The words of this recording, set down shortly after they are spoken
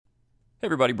Hey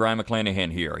everybody, Brian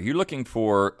McClanahan here. Are you looking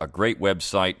for a great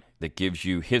website that gives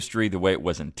you history the way it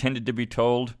was intended to be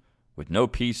told, with no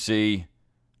PC,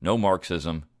 no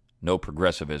Marxism, no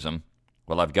progressivism?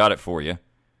 Well, I've got it for you.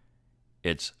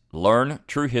 It's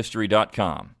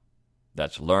learntruehistory.com.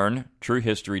 That's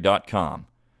learntruehistory.com.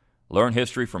 Learn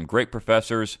history from great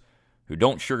professors who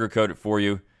don't sugarcoat it for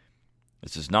you.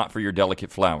 This is not for your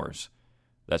delicate flowers.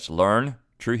 That's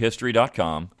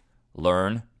learntruehistory.com.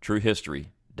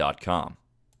 Learntruehistory.com.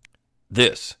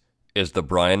 This is the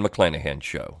Brian McClanahan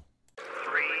Show. 3, 2,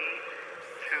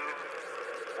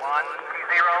 1,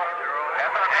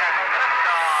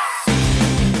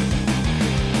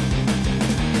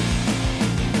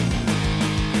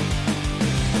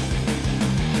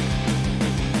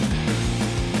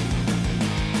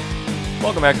 0.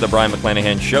 Welcome back to the Brian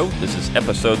McClanahan Show. This is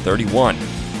episode 31.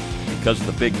 Because of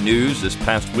the big news this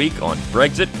past week on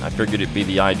Brexit, I figured it'd be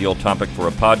the ideal topic for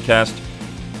a podcast.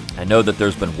 I know that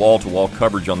there's been wall-to-wall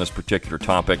coverage on this particular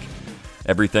topic,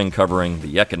 everything covering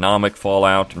the economic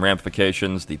fallout and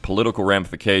ramifications, the political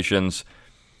ramifications.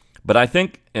 But I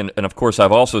think, and of course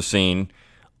I've also seen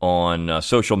on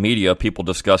social media people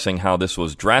discussing how this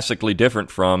was drastically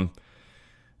different from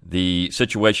the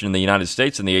situation in the United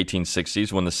States in the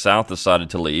 1860s when the South decided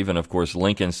to leave, and of course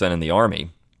Lincoln sent in the army.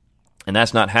 And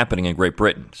that's not happening in Great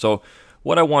Britain. So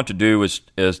what I want to do is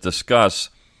discuss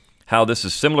how this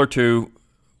is similar to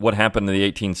what happened in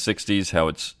the 1860s, how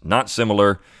it's not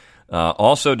similar.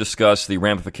 Also discuss the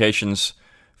ramifications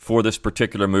for this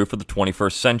particular move for the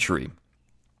 21st century.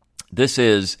 This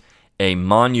is a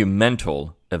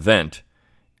monumental event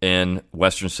in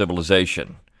Western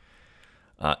civilization.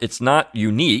 It's not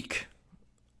unique.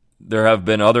 There have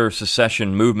been other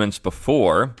secession movements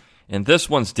before, and this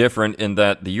one's different in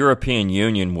that the European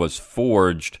Union was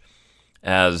forged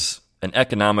as an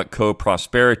economic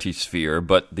co-prosperity sphere,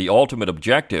 but the ultimate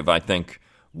objective, I think,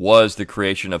 was the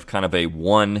creation of kind of a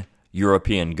one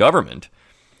European government.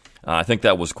 I think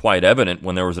that was quite evident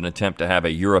when there was an attempt to have a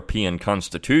European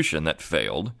constitution that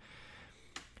failed.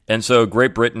 And so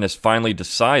Great Britain has finally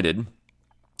decided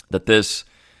that this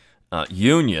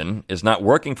union is not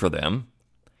working for them,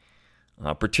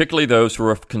 particularly those who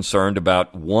are concerned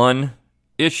about one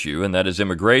issue, and that is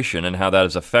immigration and how that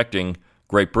is affecting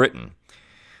Great Britain.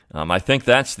 I think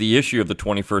that's the issue of the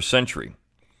 21st century,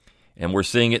 and we're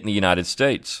seeing it in the United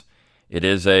States. It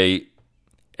is a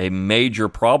major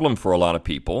problem for a lot of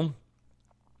people,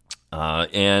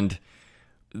 and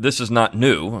this is not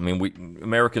new. I mean,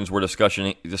 Americans were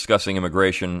discussing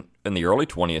immigration in the early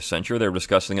 20th century. They were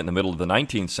discussing it in the middle of the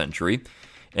 19th century,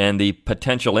 and the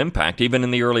potential impact, even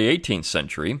in the early 18th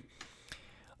century.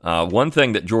 One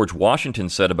thing that George Washington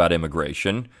said about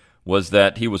immigration was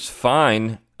that he was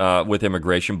fine with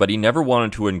immigration, but he never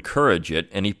wanted to encourage it,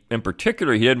 and in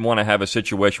particular, he didn't want to have a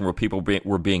situation where people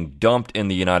were being dumped in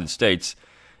the United States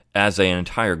as an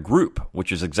entire group,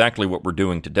 which is exactly what we're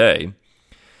doing today.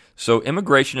 So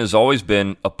immigration has always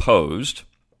been opposed,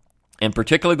 and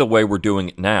particularly the way we're doing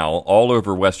it now, all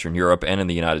over Western Europe and in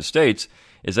the United States,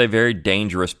 is a very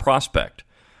dangerous prospect.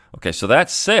 Okay, so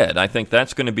that said, I think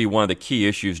that's going to be one of the key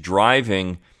issues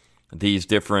driving these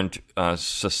different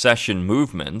secession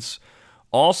movements.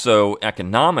 Also,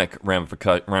 economic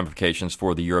ramifications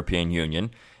for the European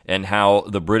Union and how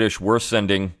the British were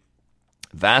sending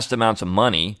vast amounts of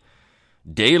money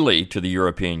daily to the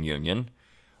European Union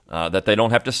that they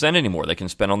don't have to send anymore. They can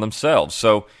spend on themselves.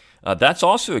 So that's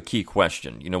also a key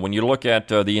question. You know, when you look at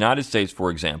the United States,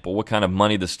 for example, what kind of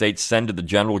money the states send to the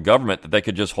general government that they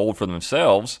could just hold for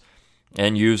themselves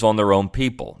and use on their own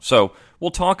people. So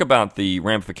we'll talk about the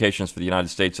ramifications for the United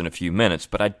States in a few minutes,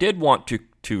 but I did want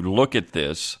to look at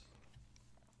this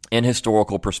in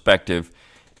historical perspective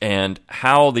and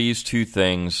how these two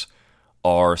things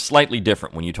are slightly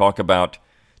different. When you talk about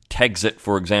Texit,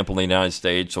 for example, in the United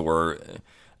States, or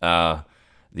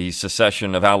the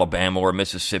secession of Alabama or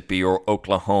Mississippi or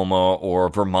Oklahoma or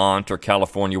Vermont or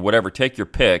California, whatever, take your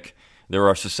pick. There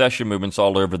are secession movements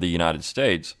all over the United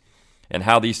States, and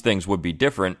how these things would be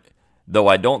different, though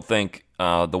I don't think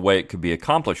the way it could be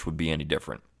accomplished would be any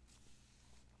different.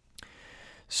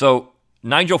 So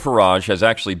Nigel Farage has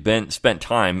actually spent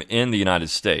time in the United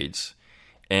States,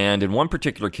 and in one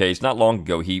particular case, not long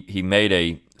ago, he made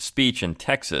a speech in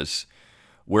Texas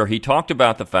where he talked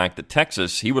about the fact that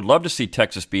he would love to see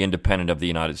Texas be independent of the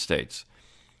United States.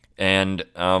 And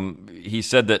he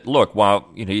said that, look, while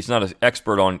he's not an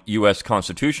expert on U.S.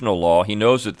 constitutional law, he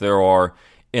knows that there are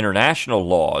international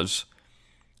laws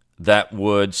that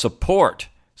would support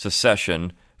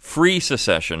secession, free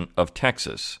secession of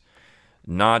Texas,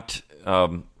 not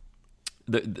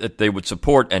that they would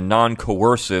support a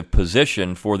non-coercive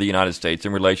position for the United States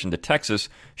in relation to Texas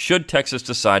should Texas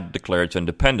decide to declare its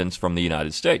independence from the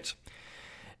United States.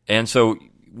 And so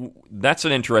that's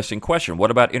an interesting question.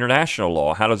 What about international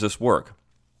law? How does this work?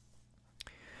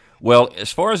 Well,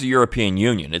 as far as the European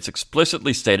Union, it's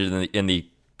explicitly stated in the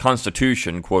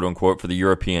Constitution, quote unquote, for the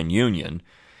European Union,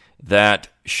 that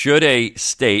should a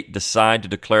state decide to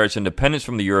declare its independence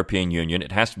from the European Union,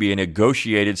 it has to be a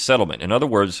negotiated settlement. In other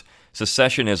words,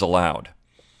 secession is allowed.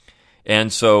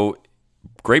 And so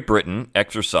Great Britain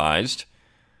exercised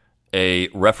a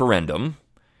referendum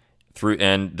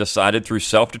and decided through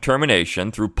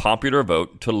self-determination, through popular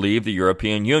vote, to leave the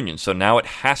European Union. So now it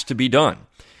has to be done.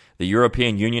 The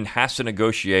European Union has to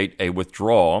negotiate a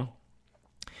withdrawal,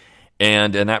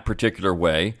 and in that particular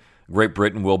way, Great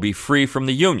Britain will be free from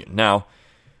the Union. Now,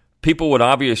 people would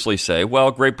obviously say,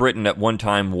 well, Great Britain at one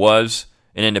time was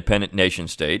an independent nation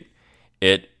state.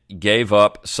 It gave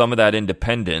up some of that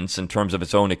independence in terms of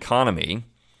its own economy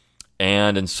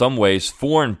and in some ways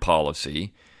foreign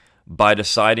policy by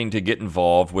deciding to get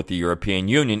involved with the European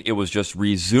Union. It was just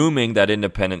resuming that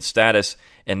independent status,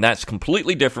 and that's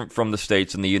completely different from the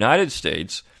states in the United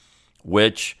States,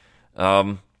 which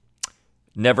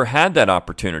never had that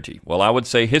opportunity. Well, I would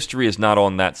say history is not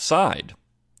on that side.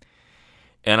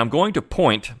 And I'm going to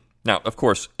point, now, of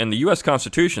course, in the U.S.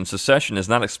 Constitution, secession is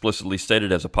not explicitly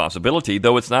stated as a possibility,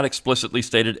 though it's not explicitly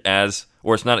stated as,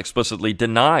 or it's not explicitly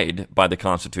denied by the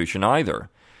Constitution either.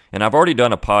 And I've already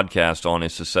done a podcast on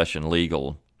is secession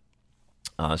legal.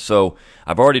 So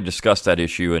I've already discussed that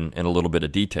issue in a little bit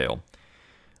of detail.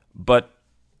 But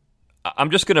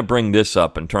I'm just going to bring this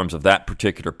up in terms of that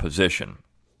particular position.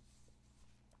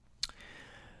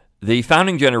 The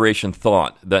founding generation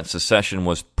thought that secession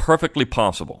was perfectly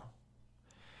possible.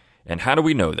 And how do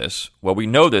we know this? Well, we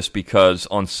know this because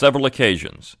on several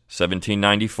occasions,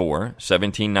 1794,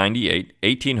 1798,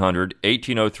 1800,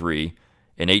 1803,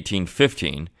 and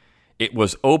 1815, it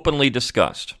was openly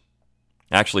discussed.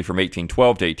 Actually, from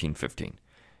 1812 to 1815.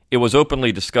 It was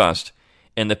openly discussed,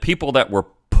 and the people that were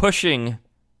pushing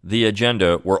the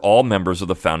agenda were all members of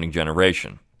the founding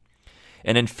generation.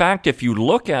 And in fact, if you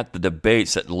look at the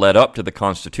debates that led up to the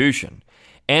Constitution,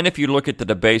 and if you look at the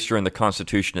debates during the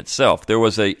Constitution itself, there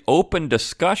was an open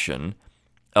discussion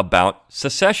about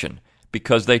secession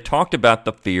because they talked about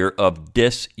the fear of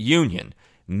disunion,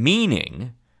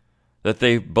 meaning that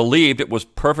they believed it was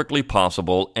perfectly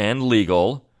possible and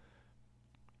legal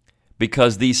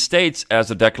because these states, as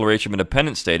the Declaration of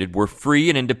Independence stated, were free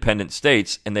and independent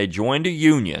states, and they joined a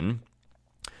union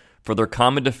for their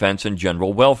common defense and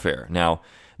general welfare. Now,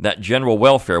 that general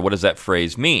welfare, what does that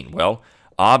phrase mean? Well,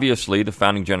 obviously, the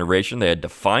founding generation, they had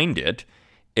defined it.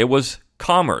 It was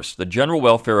commerce, the general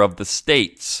welfare of the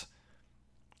states,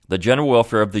 the general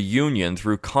welfare of the union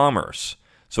through commerce.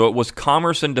 So it was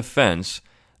commerce and defense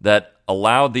that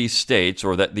allowed these states,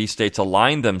 or that these states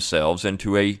aligned themselves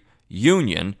into a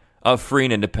union of free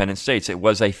and independent states. It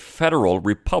was a federal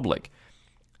republic.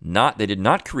 They did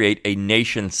not create a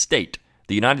nation state.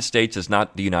 The United States is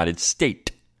not the United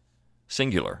State,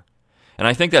 singular. And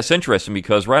I think that's interesting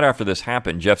because right after this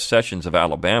happened, Jeff Sessions of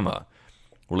Alabama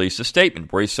released a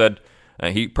statement where he said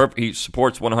he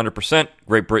supports 100%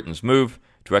 Great Britain's move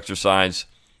to exercise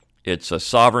its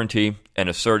sovereignty and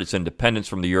assert its independence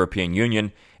from the European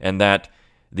Union, and that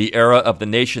the era of the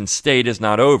nation state is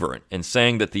not over, and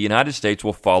saying that the United States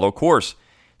will follow course.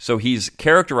 So he's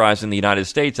characterizing the United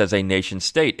States as a nation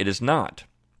state. It is not.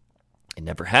 It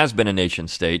never has been a nation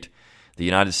state. The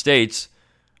United States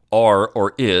are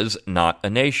or is not a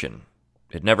nation.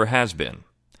 It never has been.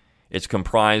 It's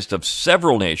comprised of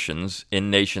several nations in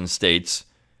nation states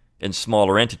and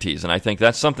smaller entities. And I think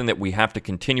that's something that we have to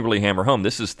continually hammer home.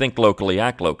 This is think locally,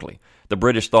 act locally. The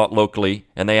British thought locally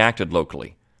and they acted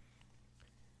locally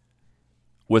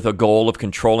with a goal of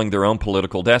controlling their own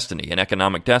political destiny and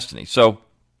economic destiny. So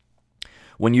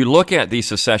when you look at these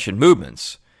secession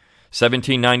movements,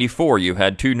 1794, you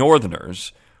had two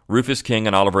Northerners, Rufus King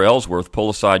and Oliver Ellsworth, pull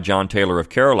aside John Taylor of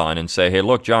Caroline and say, hey,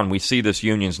 look, John, we see this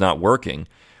union's not working.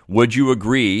 Would you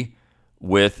agree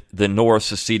with the North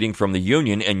seceding from the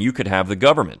Union and you could have the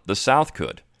government? The South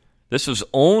could. This was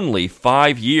only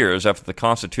 5 years after the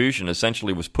Constitution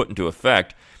essentially was put into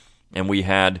effect and we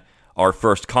had our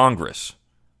first Congress.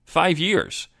 5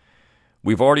 years.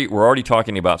 We're already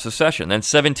talking about secession. Then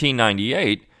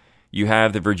 1798, you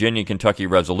have the Virginia and Kentucky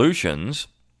resolutions.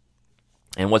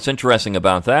 And what's interesting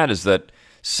about that is that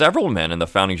several men in the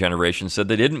founding generation said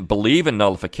they didn't believe in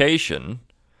nullification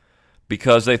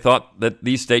because they thought that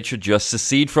these states should just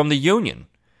secede from the Union.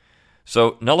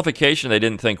 So nullification they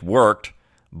didn't think worked,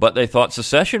 but they thought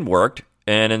secession worked,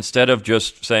 And instead of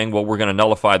just saying, well, we're going to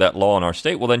nullify that law in our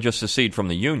state, well, then just secede from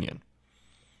the Union.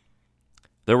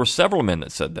 There were several men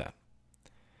that said that.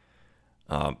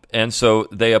 And so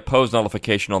they opposed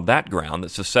nullification on that ground, that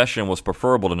secession was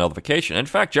preferable to nullification. In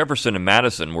fact, Jefferson and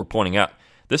Madison were pointing out,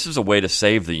 this is a way to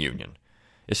save the Union.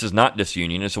 This is not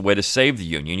disunion. It's a way to save the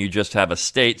Union. You just have a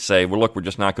state say, well, look, we're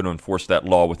just not going to enforce that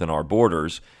law within our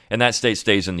borders, and that state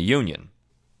stays in the Union.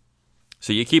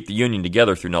 So you keep the Union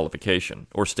together through nullification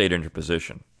or state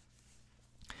interposition.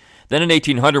 Then in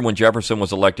 1800, when Jefferson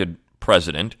was elected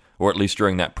president, or at least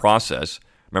during that process,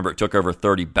 remember it took over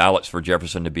 30 ballots for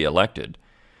Jefferson to be elected,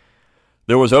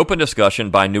 there was open discussion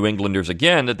by New Englanders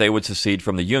again that they would secede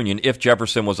from the Union if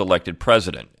Jefferson was elected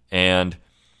president. And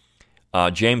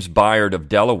James Bayard of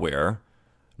Delaware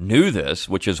knew this,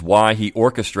 which is why he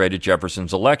orchestrated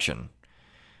Jefferson's election.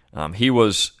 He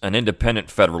was an independent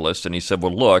Federalist, and he said,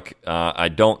 well, look, I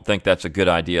don't think that's a good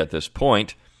idea at this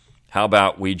point. How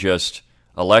about we just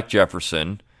elect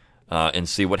Jefferson and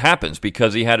see what happens?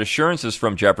 Because he had assurances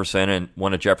from Jefferson and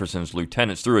one of Jefferson's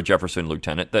lieutenants, through a Jefferson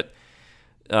lieutenant, that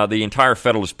the entire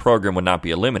Federalist program would not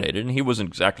be eliminated, and he wasn't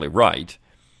exactly right.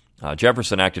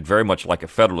 Jefferson acted very much like a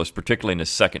Federalist, particularly in his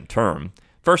second term.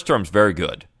 First term's very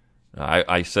good.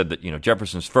 I said that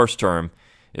Jefferson's first term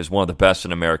is one of the best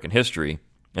in American history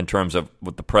in terms of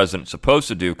what the president's supposed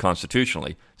to do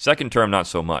constitutionally. Second term, not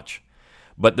so much.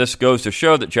 But this goes to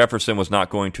show that Jefferson was not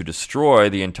going to destroy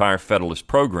the entire Federalist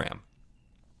program.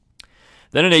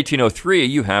 Then in 1803,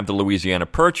 you have the Louisiana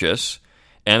Purchase,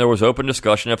 and there was open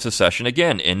discussion of secession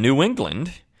again in New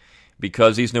England,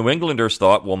 because these New Englanders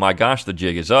thought, well, my gosh, the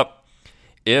jig is up.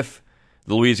 If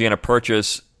the Louisiana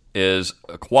Purchase is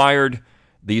acquired,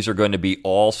 these are going to be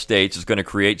all states. It's going to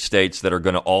create states that are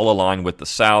going to all align with the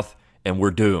South, and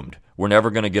we're doomed. We're never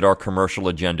going to get our commercial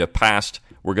agenda passed.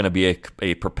 We're going to be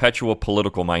a perpetual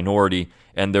political minority,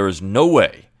 and there is no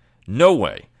way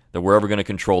that we're ever going to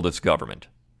control this government.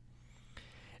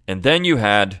 And then you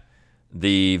had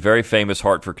the very famous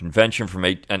Hartford Convention from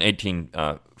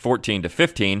 1814 to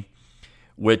 15,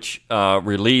 which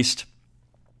released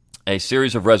a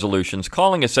series of resolutions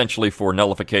calling essentially for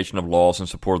nullification of laws in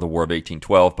support of the War of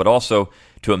 1812, but also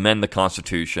to amend the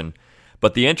Constitution.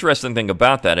 But the interesting thing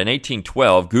about that, in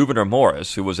 1812, Gouverneur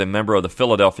Morris, who was a member of the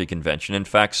Philadelphia Convention, in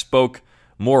fact spoke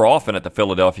more often at the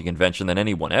Philadelphia Convention than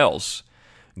anyone else,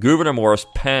 Gouverneur Morris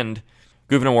penned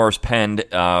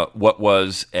what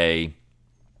was a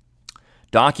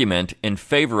document in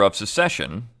favor of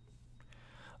secession,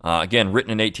 again,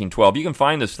 written in 1812. You can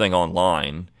find this thing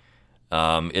online.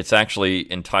 It's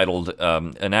actually entitled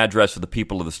An Address to the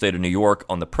People of the State of New York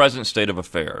on the Present State of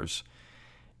Affairs.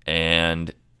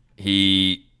 And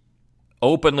he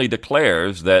openly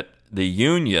declares that the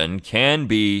Union can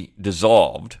be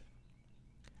dissolved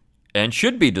and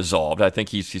should be dissolved. I think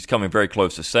he's coming very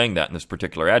close to saying that in this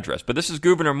particular address. But this is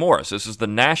Gouverneur Morris. This is the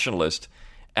nationalist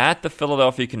at the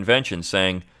Philadelphia Convention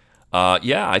saying,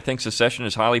 yeah, I think secession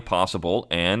is highly possible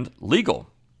and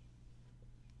legal.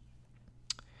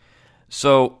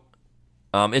 So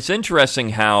it's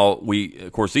interesting how we,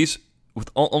 of course, these, with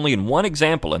only in one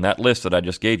example in that list that I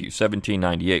just gave you,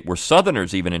 1798, were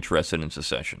Southerners even interested in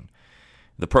secession.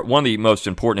 One of the most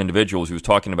important individuals who was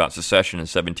talking about secession in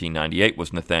 1798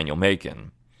 was Nathaniel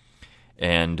Macon.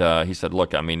 And he said,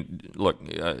 look,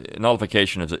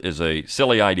 nullification is a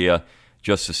silly idea.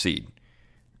 Just secede.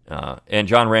 And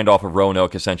John Randolph of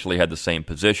Roanoke essentially had the same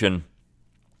position.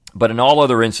 But in all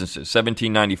other instances,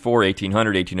 1794,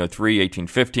 1800, 1803,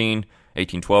 1815,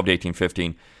 1812 to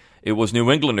 1815, it was New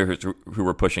Englanders who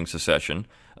were pushing secession.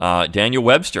 Daniel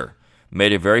Webster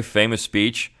made a very famous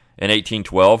speech in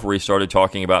 1812 where he started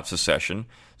talking about secession.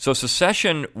 So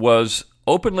secession was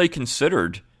openly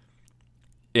considered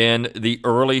in the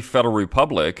early Federal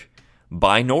Republic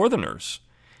by Northerners.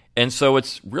 And so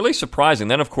it's really surprising.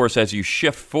 Then, of course, as you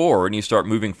shift forward and you start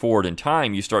moving forward in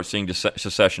time, you start seeing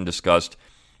secession discussed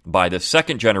by the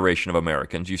second generation of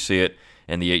Americans. You see it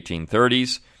in the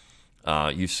 1830s.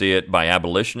 You see it by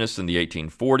abolitionists in the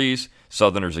 1840s.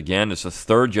 Southerners, again, it's the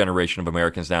third generation of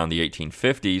Americans now in the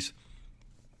 1850s.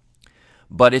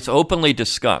 But it's openly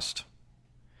discussed.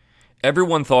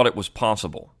 Everyone thought it was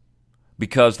possible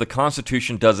because the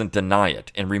Constitution doesn't deny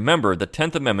it. And remember, the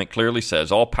 10th Amendment clearly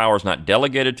says all powers not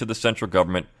delegated to the central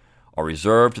government are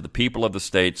reserved to the people of the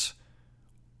states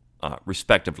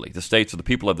respectively. The states or the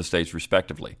people of the states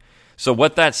respectively. So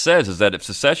what that says is that if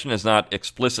secession is not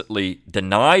explicitly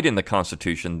denied in the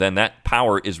Constitution, then that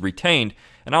power is retained.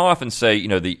 And I'll often say,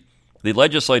 the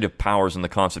legislative powers in the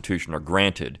Constitution are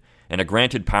granted, and a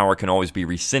granted power can always be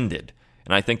rescinded.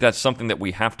 And I think that's something that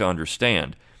we have to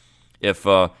understand. If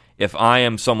I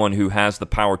am someone who has the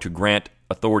power to grant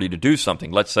authority to do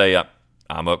something. Let's say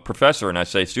I'm a professor and I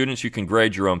say, students, you can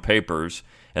grade your own papers,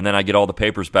 and then I get all the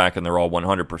papers back and they're all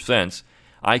 100%.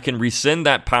 I can rescind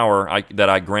that power that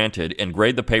I granted and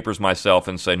grade the papers myself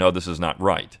and say, no, this is not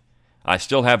right. I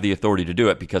still have the authority to do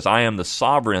it because I am the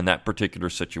sovereign in that particular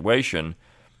situation.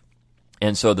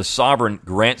 And so the sovereign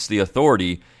grants the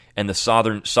authority, and the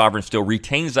sovereign still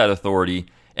retains that authority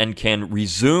and can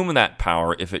resume that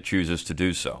power if it chooses to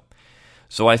do so.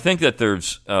 So I think that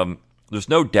there's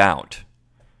no doubt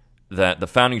that the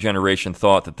founding generation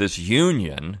thought that this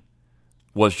union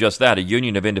was just that, a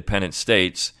union of independent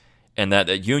states, and that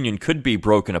that union could be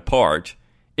broken apart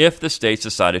if the states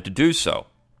decided to do so.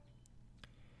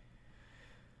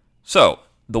 So,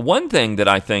 the one thing that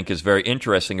I think is very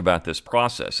interesting about this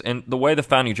process, and the way the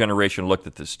founding generation looked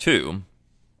at this too,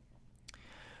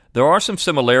 there are some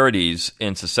similarities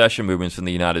in secession movements in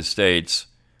the United States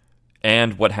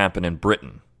and what happened in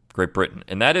Britain, Great Britain,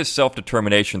 and that is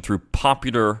self-determination through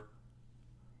popular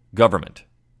government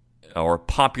or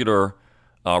popular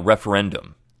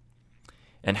referendum.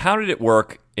 And how did it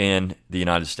work in the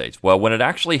United States? Well, when it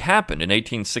actually happened in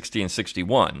 1860 and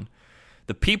 61,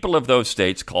 the people of those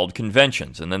states called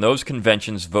conventions, and then those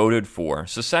conventions voted for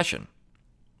secession.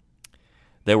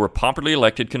 They were popularly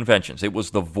elected conventions. It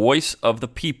was the voice of the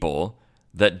people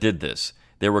that did this.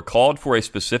 They were called for a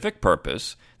specific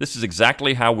purpose. This is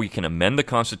exactly how we can amend the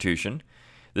Constitution.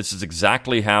 This is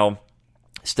exactly how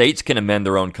states can amend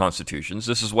their own constitutions.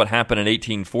 This is what happened in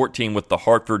 1814 with the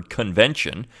Hartford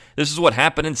Convention. This is what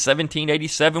happened in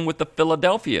 1787 with the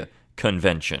Philadelphia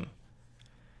Convention.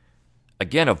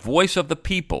 Again, a voice of the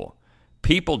people.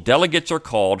 Delegates are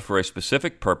called for a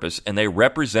specific purpose, and they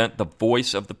represent the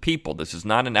voice of the people. This is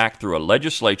not an act through a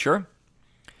legislature.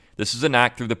 This is an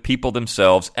act through the people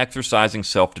themselves exercising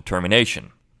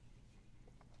self-determination.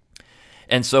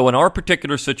 And so in our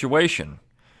particular situation,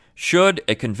 should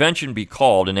a convention be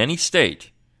called in any state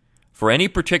for any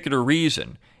particular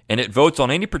reason, and it votes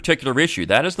on any particular issue,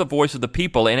 that is the voice of the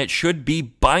people, and it should be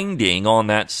binding on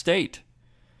that state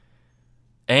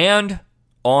and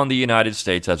on the United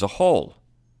States as a whole.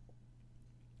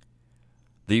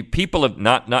 The people of,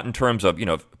 not in terms of,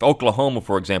 if Oklahoma,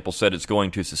 for example, said it's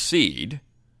going to secede,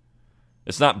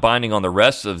 it's not binding on the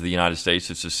rest of the United States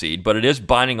to secede, but it is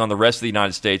binding on the rest of the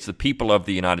United States, the people of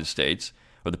the United States,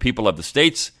 or the people of the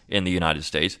states in the United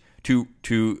States,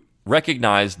 to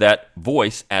recognize that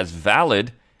voice as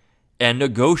valid and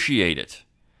negotiate it.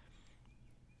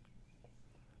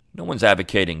 No one's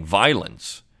advocating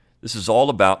violence. This is all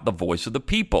about the voice of the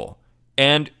people.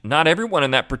 And not everyone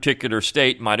in that particular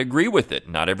state might agree with it.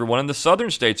 Not everyone in the southern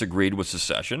states agreed with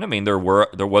secession. I mean, there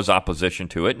was opposition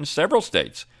to it in several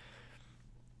states.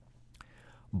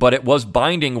 But it was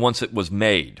binding once it was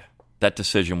made. That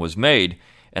decision was made.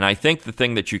 And I think the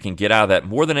thing that you can get out of that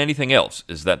more than anything else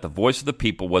is that the voice of the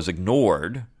people was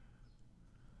ignored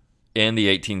in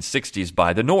the 1860s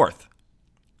by the North.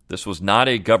 This was not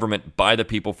a government by the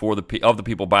people, for the of the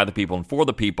people, by the people, and for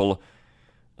the people.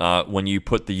 When you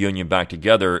put the Union back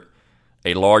together,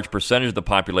 a large percentage of the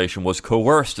population was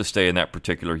coerced to stay in that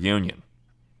particular Union.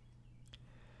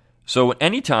 So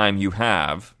anytime you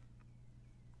have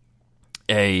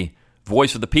a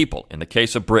voice of the people, in the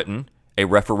case of Britain, a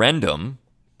referendum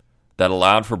that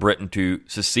allowed for Britain to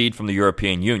secede from the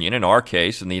European Union. In our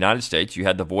case, in the United States, you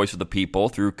had the voice of the people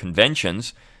through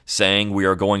conventions saying we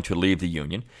are going to leave the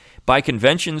Union. By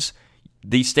conventions,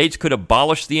 the states could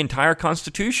abolish the entire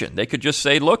Constitution. They could just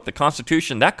say, look, that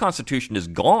Constitution is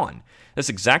gone. That's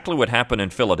exactly what happened in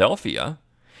Philadelphia,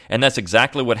 and that's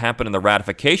exactly what happened in the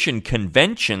ratification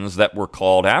conventions that were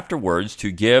called afterwards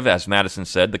to give, as Madison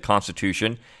said, the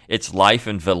Constitution its life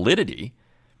and validity.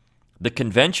 The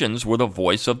conventions were the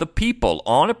voice of the people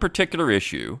on a particular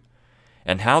issue,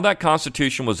 and how that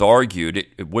Constitution was argued,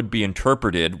 it would be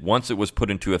interpreted once it was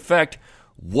put into effect,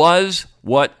 was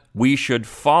what we should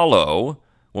follow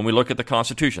when we look at the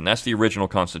Constitution. That's the original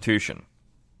Constitution.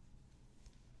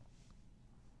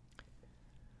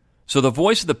 So the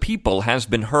voice of the people has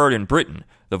been heard in Britain.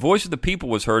 The voice of the people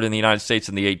was heard in the United States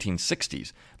in the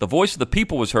 1860s. The voice of the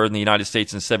people was heard in the United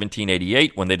States in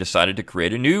 1788 when they decided to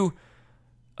create a new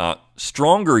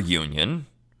stronger union.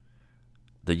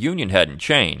 The union hadn't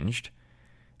changed.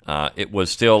 It was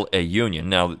still a union.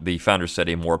 Now, the founders said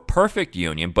a more perfect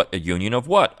union, but a union of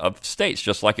what? Of states,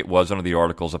 just like it was under the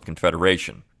Articles of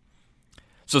Confederation.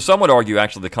 So some would argue,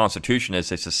 actually, the Constitution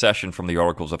is a secession from the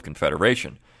Articles of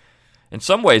Confederation. In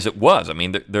some ways, it was. I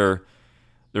mean, they're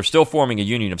still forming a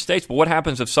union of states, but what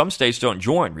happens if some states don't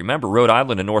join? Remember, Rhode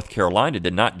Island and North Carolina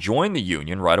did not join the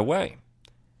union right away.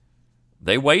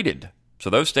 They waited. So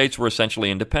those states were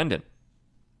essentially independent.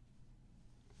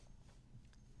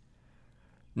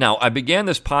 Now, I began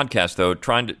this podcast, though,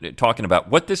 talking about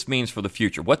what this means for the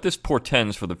future, what this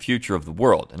portends for the future of the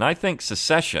world. And I think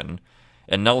secession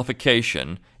and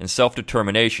nullification and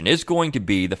self-determination is going to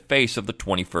be the face of the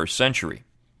 21st century.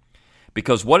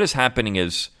 Because what is happening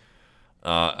is,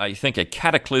 I think, a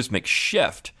cataclysmic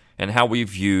shift in how we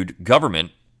viewed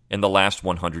government in the last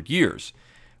 100 years.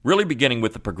 Really beginning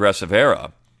with the Progressive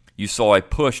Era, you saw a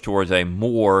push towards a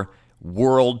more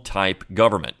world-type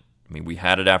government. I mean, we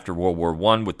had it after World War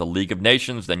I with the League of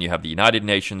Nations, then you have the United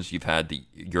Nations, you've had the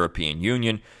European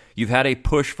Union, you've had a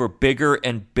push for bigger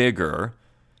and bigger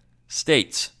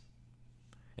states.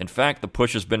 In fact, the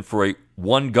push has been for a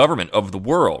one government of the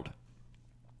world.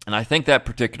 And I think that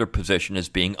particular position is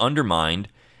being undermined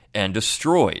and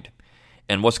destroyed.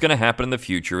 And what's going to happen in the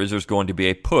future is there's going to be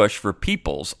a push for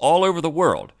peoples all over the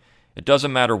world, it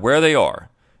doesn't matter where they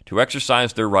are, to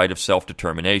exercise their right of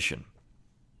self-determination.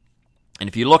 And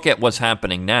if you look at what's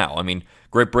happening now, I mean,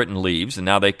 Great Britain leaves, and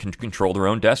now they can control their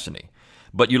own destiny.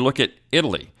 But you look at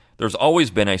Italy. There's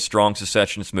always been a strong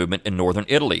secessionist movement in northern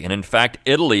Italy. And in fact,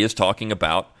 Italy is talking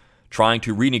about trying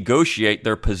to renegotiate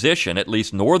their position, at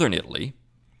least northern Italy,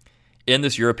 in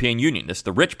this European Union. This is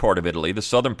the rich part of Italy. The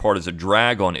southern part is a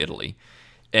drag on Italy.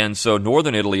 And so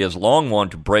northern Italy has long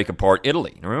wanted to break apart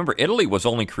Italy. Now remember, Italy was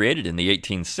only created in the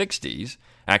 1860s,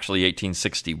 actually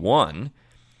 1861.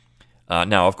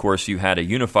 Now, of course, you had a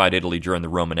unified Italy during the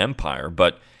Roman Empire,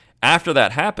 but after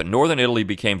that happened, northern Italy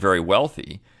became very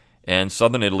wealthy, and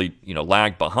southern Italy,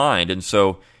 lagged behind, and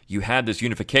so you had this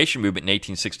unification movement in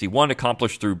 1861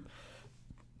 accomplished through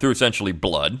essentially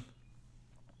blood.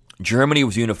 Germany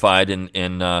was unified in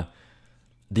the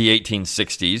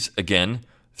 1860s, again,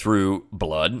 through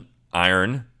blood,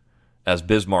 iron, as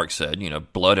Bismarck said,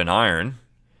 blood and iron.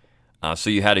 So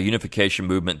you had a unification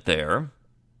movement there.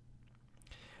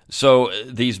 So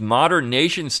these modern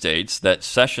nation states that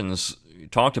Sessions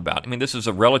talked about, I mean, this is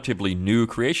a relatively new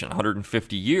creation,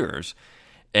 150 years.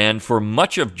 And for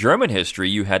much of German history,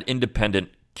 you had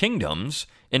independent kingdoms,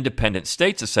 independent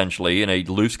states essentially, in a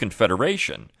loose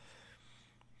confederation.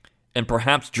 And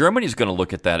perhaps Germany's going to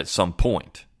look at that at some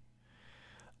point.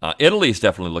 Italy is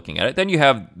definitely looking at it. Then you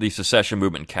have the secession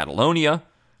movement in Catalonia,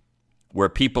 where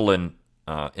people in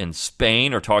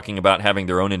Spain are talking about having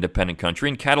their own independent country.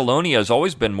 And Catalonia has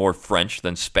always been more French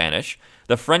than Spanish.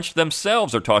 The French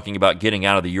themselves are talking about getting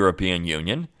out of the European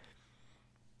Union.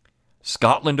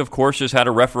 Scotland, of course, has had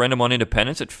a referendum on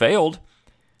independence. It failed,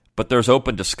 but there's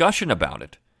open discussion about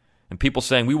it. And people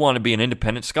saying, we want to be an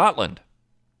independent Scotland.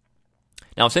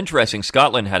 Now, it's interesting.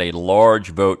 Scotland had a large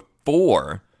vote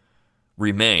for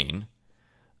Remain,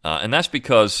 and that's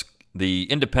because the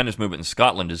independence movement in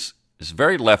Scotland is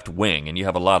very left-wing, and you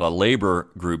have a lot of labor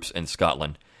groups in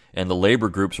Scotland, and the labor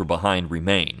groups are behind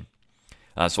Remain.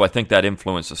 So I think that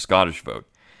influenced the Scottish vote.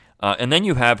 And then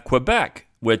you have Quebec,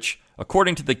 which,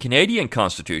 according to the Canadian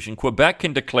Constitution, Quebec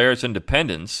can declare its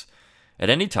independence at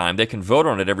any time. They can vote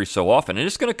on it every so often, and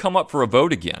it's going to come up for a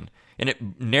vote again. And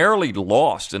it narrowly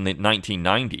lost in the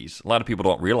 1990s. A lot of people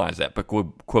don't realize that, but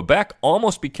Quebec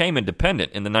almost became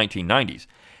independent in the 1990s.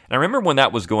 And I remember when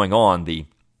that was going on, the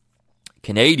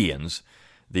Canadians,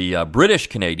 the British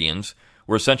Canadians,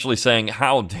 were essentially saying,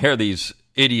 how dare these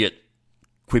idiot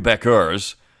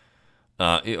Quebecers,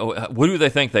 what do they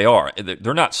think they are?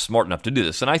 They're not smart enough to do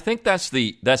this. And I think that's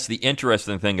the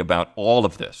interesting thing about all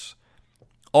of this,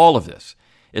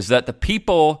 is that the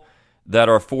people that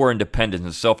are for independence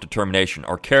and self-determination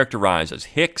are characterized as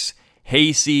hicks,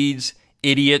 hayseeds,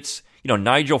 idiots.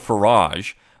 Nigel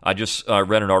Farage, I just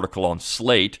read an article on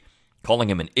Slate calling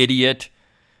him an idiot.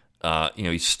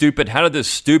 He's stupid. How did this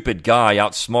stupid guy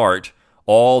outsmart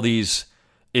all these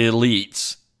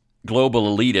elites,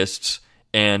 global elitists,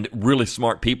 and really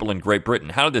smart people in Great Britain?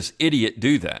 How did this idiot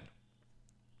do that?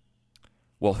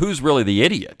 Well, who's really the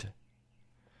idiot?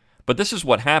 But this is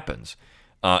what happens.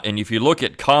 And if you look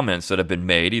at comments that have been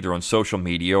made, either on social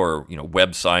media or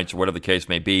websites or whatever the case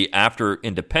may be, after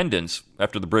independence,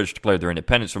 after the British declared their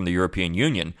independence from the European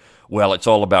Union, well, it's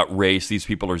all about race. These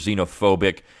people are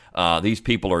xenophobic. These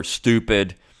people are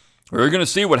stupid. We're going to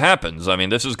see what happens. I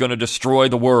mean, this is going to destroy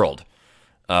the world.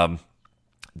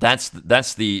 That's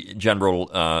the general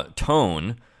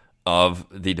tone of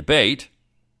the debate.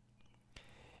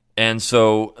 And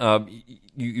so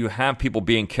you have people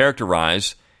being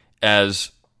characterized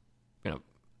as,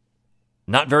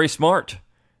 not very smart.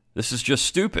 This is just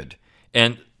stupid.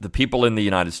 And the people in the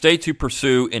United States who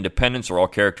pursue independence are all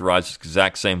characterized the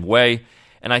exact same way.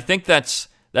 And I think that's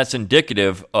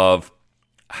indicative of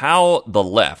how the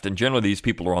left, and generally these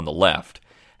people are on the left,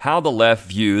 how the left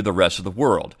view the rest of the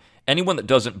world. anyone that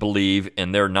doesn't believe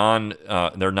in their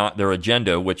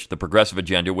agenda, which the progressive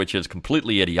agenda, which is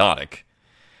completely idiotic,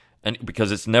 and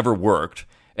because it's never worked,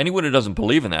 anyone who doesn't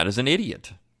believe in that is an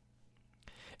idiot,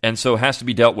 and so has to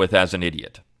be dealt with as an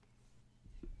idiot.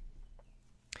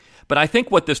 But I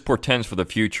think what this portends for the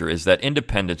future is that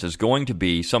independence is going to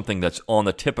be something that's on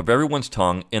the tip of everyone's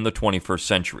tongue in the 21st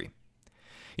century.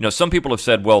 You know, some people have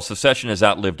said, well, secession has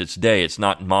outlived its day. It's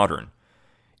not modern.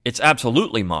 It's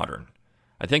absolutely modern.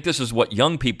 I think this is what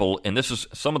young people, and this is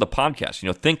some of the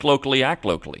podcasts, think locally, act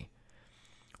locally.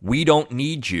 We don't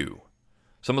need you.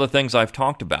 Some of the things I've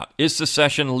talked about. Is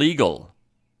secession legal?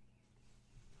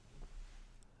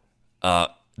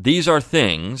 These are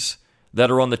things that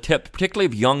are on the tip, particularly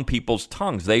of young people's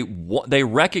tongues. They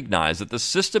recognize that the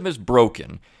system is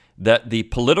broken, that the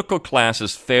political class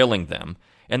is failing them,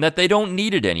 and that they don't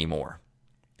need it anymore.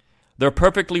 They're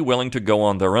perfectly willing to go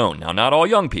on their own. Now, not all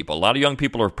young people. A lot of young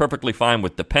people are perfectly fine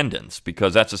with dependence,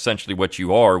 because that's essentially what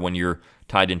you are when you're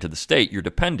tied into the state. You're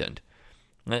dependent.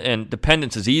 And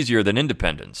dependence is easier than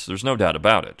independence. There's no doubt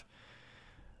about it.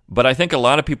 But I think a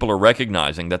lot of people are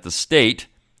recognizing that the state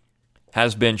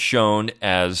has been shown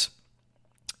as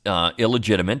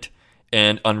illegitimate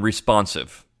and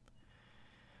unresponsive.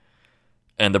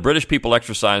 And the British people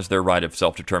exercised their right of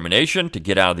self-determination to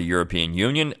get out of the European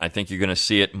Union. I think you're going to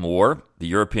see it more. The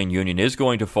European Union is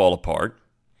going to fall apart.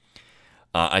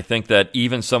 I think that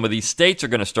even some of these states are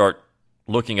going to start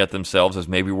looking at themselves as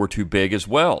maybe we're too big as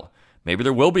well. Maybe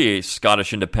there will be a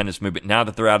Scottish independence movement now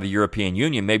that they're out of the European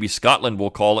Union. Maybe Scotland will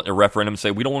call it a referendum and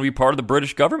say, we don't want to be part of the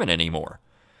British government anymore.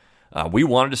 We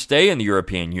wanted to stay in the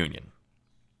European Union.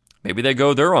 Maybe they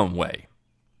go their own way.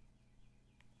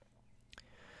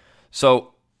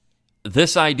 So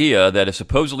this idea that has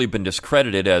supposedly been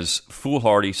discredited as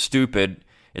foolhardy, stupid,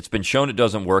 it's been shown it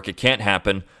doesn't work, it can't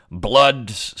happen, blood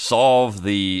solved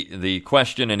the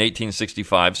question in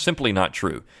 1865, simply not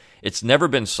true. It's never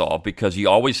been solved because you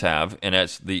always have, and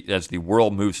as the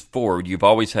world moves forward, you've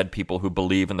always had people who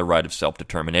believe in the right of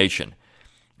self-determination.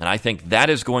 And I think that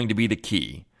is going to be the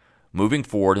key moving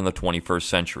forward in the 21st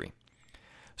century.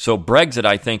 So Brexit,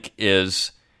 I think,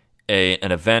 is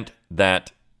an event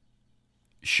that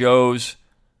shows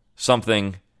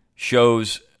something,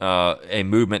 shows a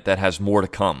movement that has more to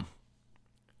come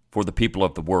for the people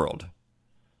of the world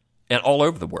and all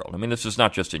over the world. I mean, this is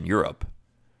not just in Europe,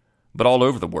 but all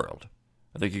over the world.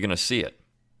 I think you're going to see it.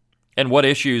 And what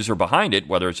issues are behind it,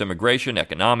 whether it's immigration,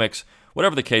 economics,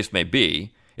 whatever the case may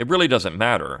be, it really doesn't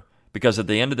matter, because at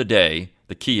the end of the day,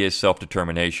 the key is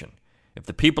self-determination. If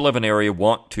the people of an area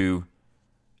want to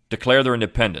declare their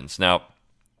independence, now,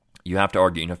 you have to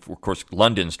argue, of course,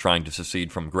 London's trying to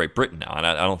secede from Great Britain now, and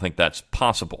I don't think that's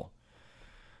possible.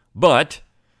 But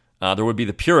there would be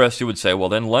the purists who would say, well,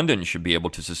 then London should be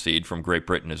able to secede from Great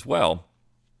Britain as well.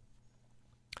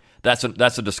 That's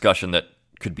a discussion that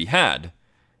could be had,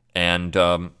 and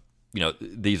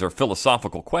these are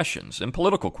philosophical questions and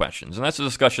political questions, and that's a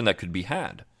discussion that could be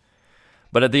had.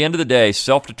 But at the end of the day,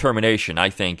 self-determination, I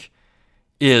think,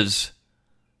 is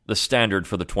the standard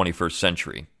for the 21st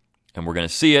century. And we're going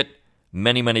to see it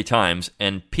many, many times,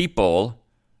 and people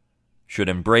should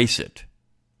embrace it.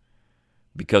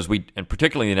 Because and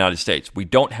particularly in the United States, we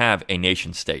don't have a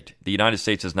nation state. The United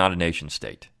States is not a nation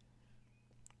state.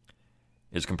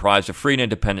 It is comprised of free and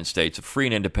independent states, of free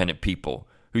and independent people,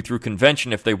 who through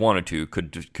convention, if they wanted to,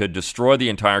 could destroy the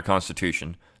entire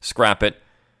Constitution, scrap it,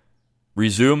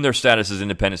 resume their status as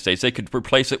independent states. They could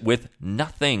replace it with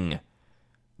nothing.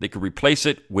 They could replace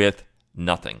it with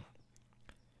nothing.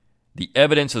 The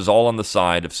evidence is all on the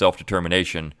side of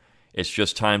self-determination. It's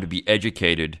just time to be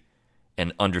educated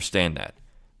and understand that.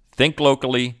 Think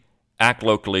locally, act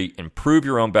locally, improve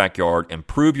your own backyard,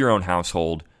 improve your own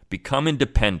household, become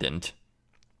independent,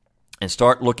 and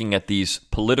start looking at these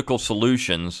political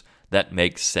solutions that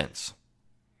make sense.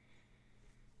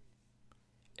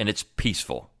 And it's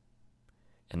peaceful.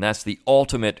 And that's the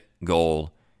ultimate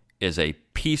goal, is a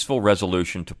peaceful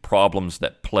resolution to problems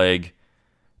that plague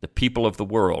the people of the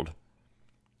world.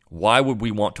 Why would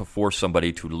we want to force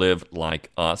somebody to live like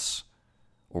us?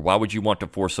 Or why would you want to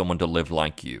force someone to live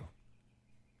like you?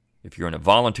 If you're in a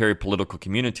voluntary political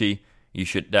community,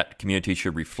 that community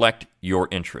should reflect your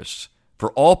interests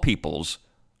for all peoples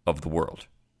of the world.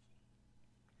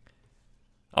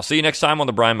 I'll see you next time on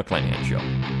The Brian McClanahan Show.